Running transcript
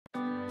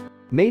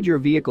Major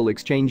Vehicle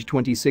Exchange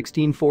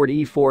 2016 Ford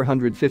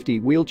E-450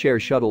 Wheelchair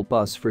Shuttle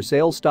Bus for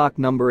sale, stock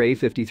number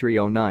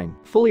A5309.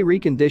 Fully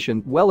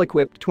reconditioned,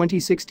 well-equipped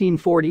 2016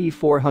 Ford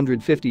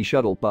E-450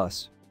 Shuttle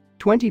Bus.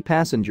 20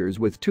 passengers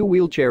with 2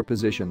 wheelchair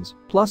positions,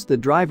 plus the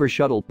driver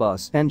shuttle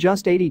bus, and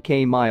just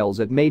 80k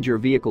miles at Major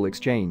Vehicle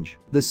Exchange.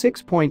 The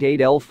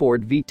 6.8L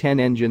Ford V10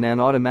 engine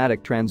and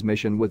automatic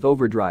transmission with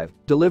overdrive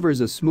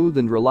delivers a smooth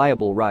and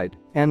reliable ride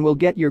and will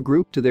get your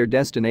group to their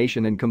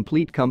destination in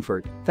complete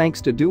comfort thanks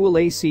to dual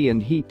AC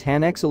and heat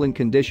and excellent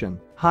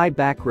condition, high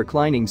back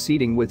reclining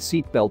seating with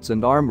seatbelts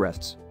and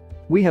armrests.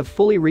 We have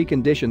fully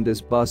reconditioned this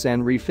bus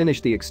and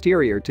refinished the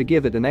exterior to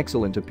give it an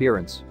excellent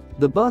appearance.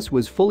 The bus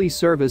was fully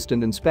serviced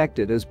and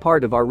inspected as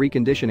part of our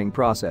reconditioning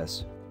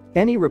process.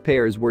 Any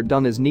repairs were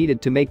done as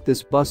needed to make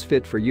this bus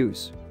fit for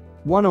use.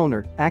 One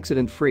owner,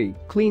 accident-free,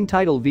 clean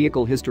title,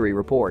 vehicle history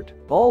report.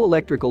 All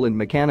electrical and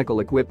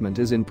mechanical equipment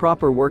is in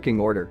proper working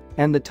order,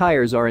 and the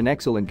tires are in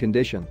excellent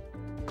condition.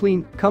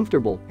 Clean,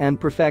 comfortable, and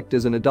perfect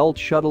as an adult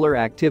shuttler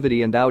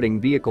activity and outing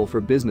vehicle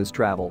for business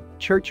travel,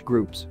 church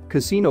groups,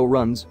 casino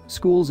runs,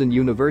 schools and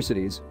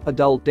universities,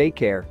 adult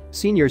daycare,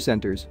 senior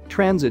centers,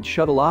 transit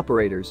shuttle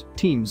operators,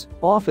 teams,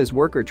 office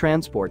worker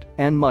transport,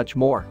 and much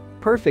more.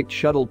 Perfect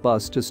shuttle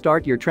bus to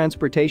start your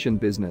transportation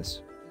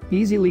business.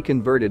 Easily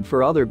converted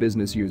for other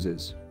business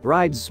uses.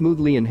 Rides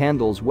smoothly and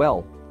handles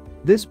well.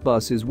 This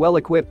bus is well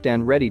equipped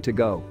and ready to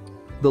go.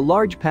 The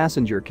large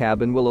passenger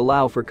cabin will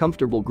allow for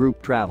comfortable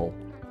group travel.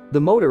 The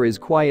motor is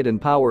quiet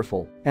and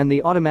powerful, and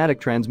the automatic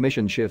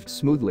transmission shifts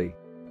smoothly.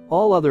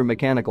 All other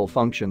mechanical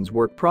functions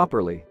work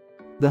properly.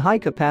 The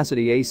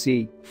high-capacity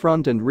AC,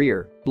 front and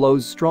rear,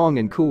 blows strong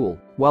and cool,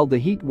 while the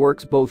heat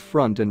works both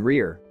front and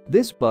rear.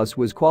 This bus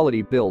was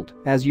quality built,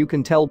 as you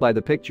can tell by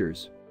the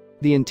pictures.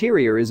 The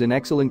interior is in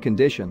excellent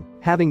condition,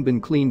 having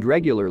been cleaned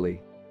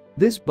regularly.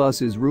 This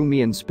bus is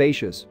roomy and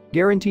spacious,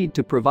 guaranteed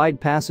to provide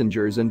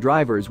passengers and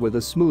drivers with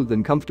a smooth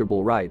and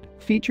comfortable ride.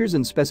 Features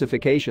and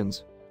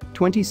specifications: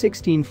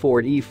 2016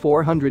 Ford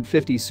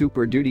E-450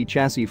 Super Duty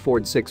Chassis,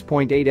 Ford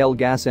 6.8L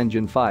gas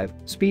engine,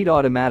 5-speed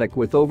automatic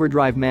with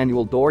overdrive,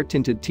 manual door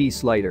tinted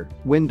T-slider,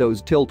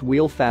 windows tilt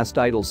wheel, fast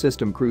idle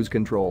system, cruise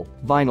control,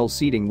 vinyl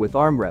seating with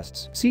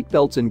armrests,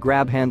 seatbelts and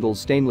grab handles,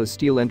 stainless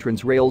steel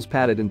entrance rails,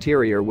 padded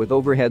interior with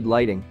overhead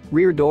lighting,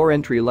 rear door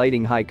entry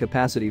lighting, high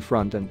capacity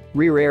front and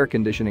rear air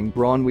conditioning,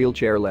 Braun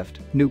wheelchair lift,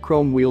 new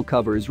chrome wheel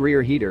covers,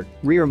 rear heater,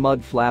 rear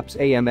mud flaps,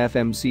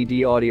 AM/FM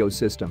CD audio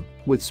system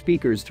with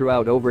speakers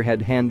throughout,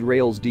 overhead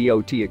handrails,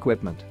 DOT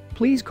equipment.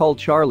 Please call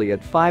Charlie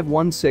at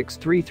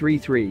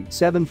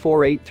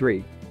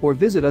 516-333-7483 or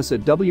visit us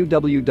at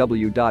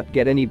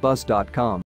www.getanybus.com.